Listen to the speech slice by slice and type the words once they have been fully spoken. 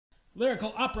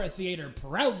Lyrical Opera Theater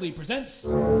proudly presents...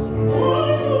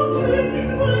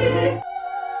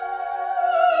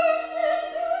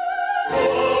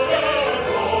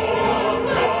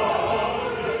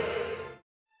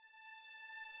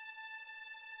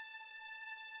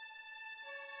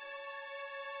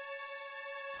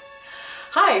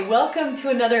 Hi, welcome to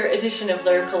another edition of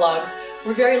Lyrical Logs.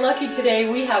 We're very lucky today.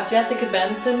 We have Jessica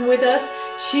Benson with us.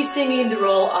 She's singing the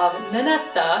role of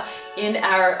Nannetta in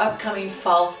our upcoming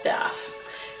Falstaff.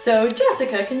 So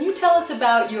Jessica, can you tell us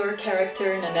about your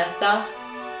character Nannetta?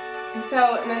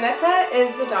 So Nannetta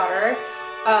is the daughter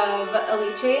of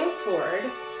Alice and Ford.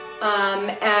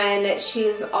 And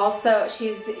she's also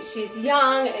she's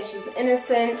young and she's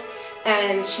innocent,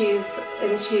 and she's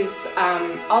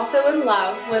also in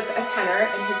love with a tenor,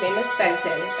 and his name is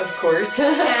Benson, Of course.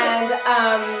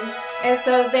 and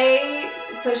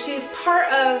so she's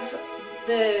part of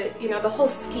the whole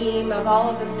scheme of all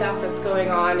of the stuff that's going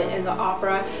on in the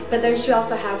opera, but then she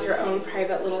also has her own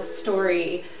private little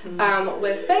story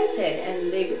with Benson,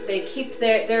 and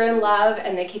they're in love,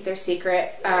 and they keep their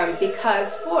secret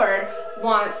because Ford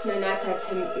wants Nannetta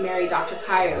to marry Dr.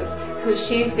 Caius, who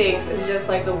she thinks is just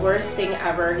like the worst thing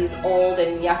ever. He's old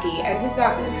and yucky, and he's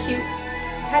not this cute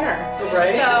tenor.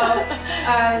 Right.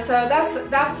 So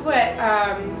that's what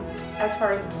as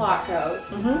far as plot goes,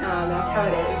 that's how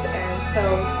it is, and so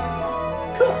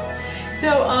cool.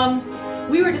 So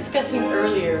we were discussing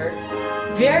earlier,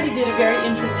 Verdi did a very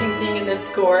interesting thing in this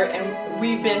score, and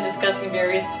we've been discussing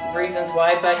various reasons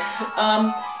why, but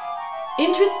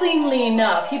interestingly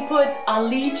enough, he puts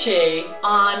Alice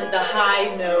on the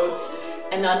high notes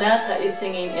and Nannetta is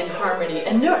singing in harmony.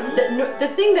 And the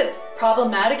thing that's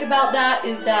problematic about that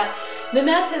is that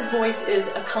Nannetta's voice is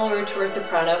a coloratura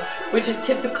soprano, which is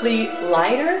typically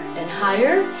lighter and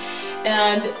higher,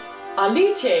 and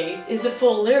Alice's is a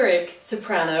full lyric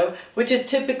soprano, which is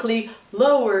typically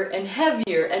lower and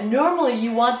heavier. And normally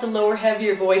you want the lower,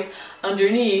 heavier voice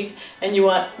underneath, and you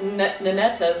want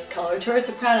Nannetta's coloratura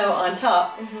soprano on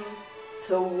top.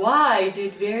 So why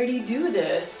did Verdi do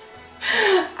this?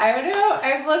 I don't know.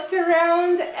 I've looked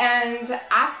around and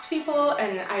asked people,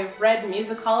 and I've read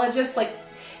musicologists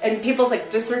and people's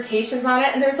dissertations on it,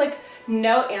 and there's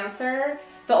no answer.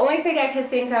 The only thing I could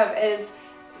think of is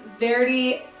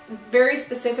Verdi, very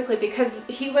specifically, because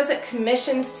he wasn't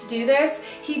commissioned to do this,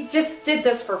 he just did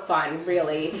this for fun,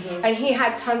 really. And he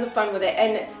had tons of fun with it.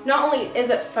 And not only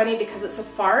is it funny because it's a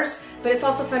farce, but it's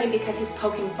also funny because he's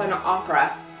poking fun at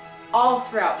opera all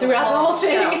throughout the whole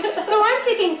thing. So I'm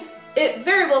thinking it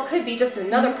very well could be just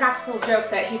another practical joke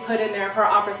that he put in there for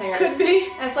opera singers. Could be.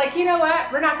 And it's like, you know what?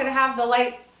 We're not going to have the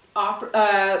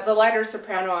lighter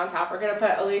soprano on top. We're going to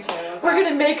put Alice on top. We're going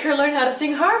to make her learn how to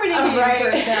sing harmony, right. for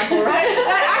example, right?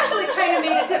 That actually kind of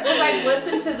made it because I've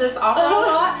listened to this opera a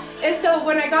lot, and so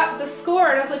when I got the score,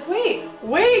 and I was like, wait,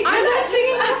 I'm not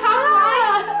singing the top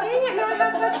line. Dang it! Now I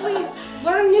have to actually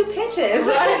learn new pitches.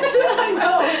 Right. I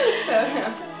know. So,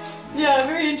 yeah. Yeah,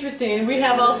 very interesting. We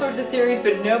have all sorts of theories,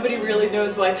 but nobody really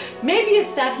knows why. Maybe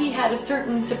it's that he had a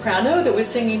certain soprano that was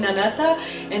singing Nannetta,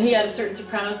 and he had a certain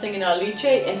soprano singing Alice,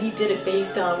 and he did it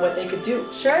based on what they could do.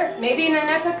 Sure. Maybe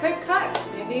Nannetta could cut.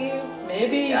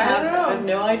 Maybe. I don't know. I have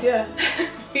no idea.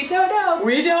 We don't know.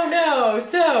 We don't know.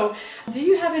 So, do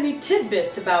you have any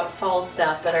tidbits about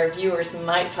Falstaff that our viewers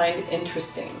might find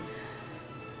interesting?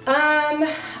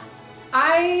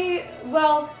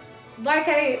 Like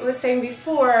I was saying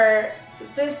before,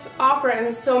 this opera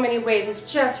in so many ways is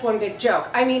just one big joke.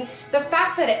 I mean, the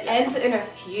fact that it ends in a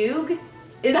fugue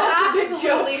is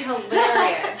absolutely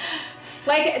hilarious.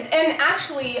 And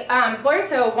actually,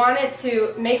 Boito wanted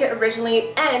to make it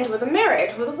originally end with a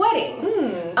marriage, with a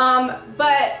wedding.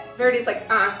 But Verdi's like,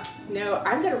 no,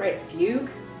 I'm gonna write a fugue.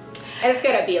 And it's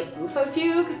gonna be a buffa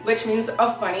fugue, which means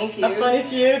a funny fugue. A funny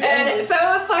fugue. And so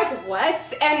it's like, what?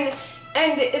 And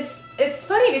it's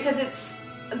funny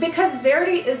because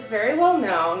Verdi is very well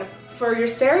known for your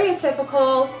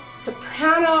stereotypical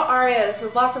soprano arias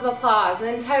with lots of applause, and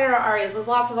then tenor arias with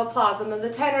lots of applause, and then the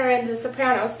tenor and the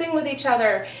soprano sing with each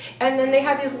other, and then they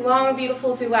have these long,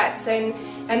 beautiful duets, and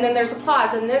then there's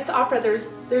applause. In this opera,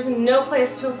 there's no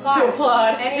place to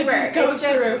applaud anywhere. It's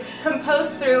just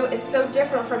composed through. It's so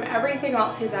different from everything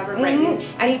else he's ever written,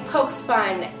 and he pokes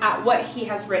fun at what he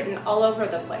has written all over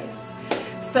the place.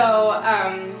 So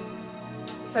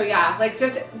yeah,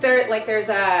 there's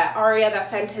a aria that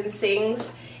Fenton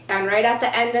sings, and right at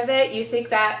the end of it, you think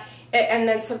that, and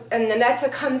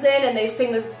Nannetta comes in, and they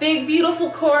sing this big, beautiful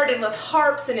chord, and with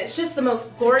harps, and it's just the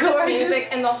most gorgeous music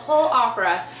in the whole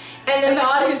opera. And then the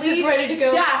audience is ready to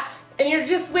go. Yeah. And you're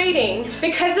just waiting,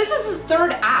 because this is the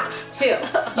third act, too.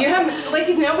 You have,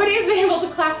 nobody has been able to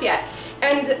clap yet.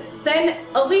 And then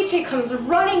Alice comes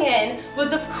running in with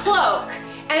this cloak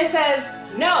and says,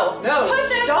 no, put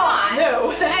this on.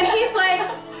 No. And he's like,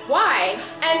 why?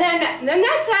 And then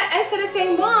Nannetta, instead of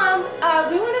saying, Mom,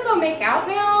 we want to go make out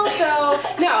now, so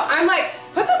no, I'm like,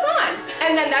 put this on.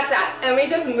 And then that's that. And we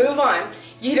just move on.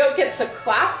 You don't get to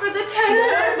clap for the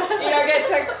tenor. You don't get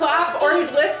to clap or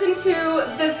listen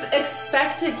to this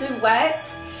expected duet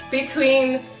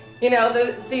between, you know,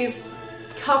 this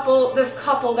couple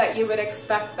that you would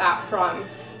expect that from.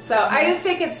 So I just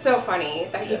think it's so funny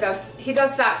that he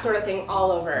does that sort of thing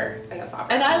all over in this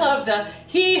opera. And I love the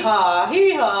hee-haw,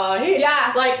 hee-haw, hee-haw.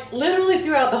 Yeah. Like literally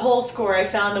throughout the whole score, I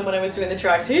found them when I was doing the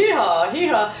tracks, hee-haw,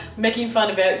 hee-haw, making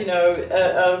fun of it, you know,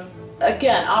 of,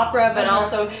 again, opera, but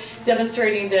also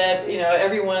demonstrating that, you know,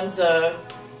 everyone's,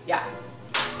 yeah.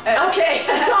 Okay,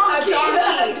 a donkey.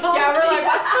 A donkey. Yeah, we're like,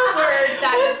 what's the word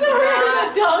that what's the word?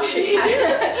 A donkey.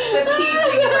 The PG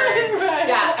word. Right.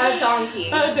 Yeah, a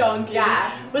donkey. A donkey.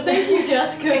 Yeah. Well, thank you,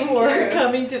 Jessica, for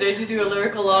coming today to do a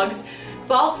Lyrical Logs.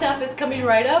 Falstaff is coming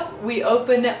right up. We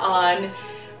open on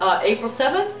April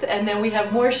 7th, and then we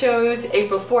have more shows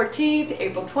April 14th,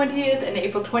 April 20th, and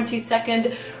April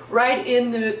 22nd, right in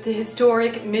the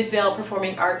historic Midvale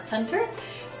Performing Arts Center.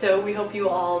 So we hope you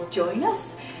all join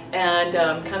us and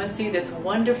come and see this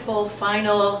wonderful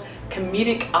final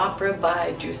comedic opera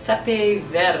by Giuseppe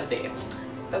Verdi.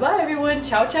 Bye-bye, everyone.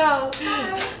 Ciao, ciao.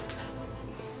 Bye.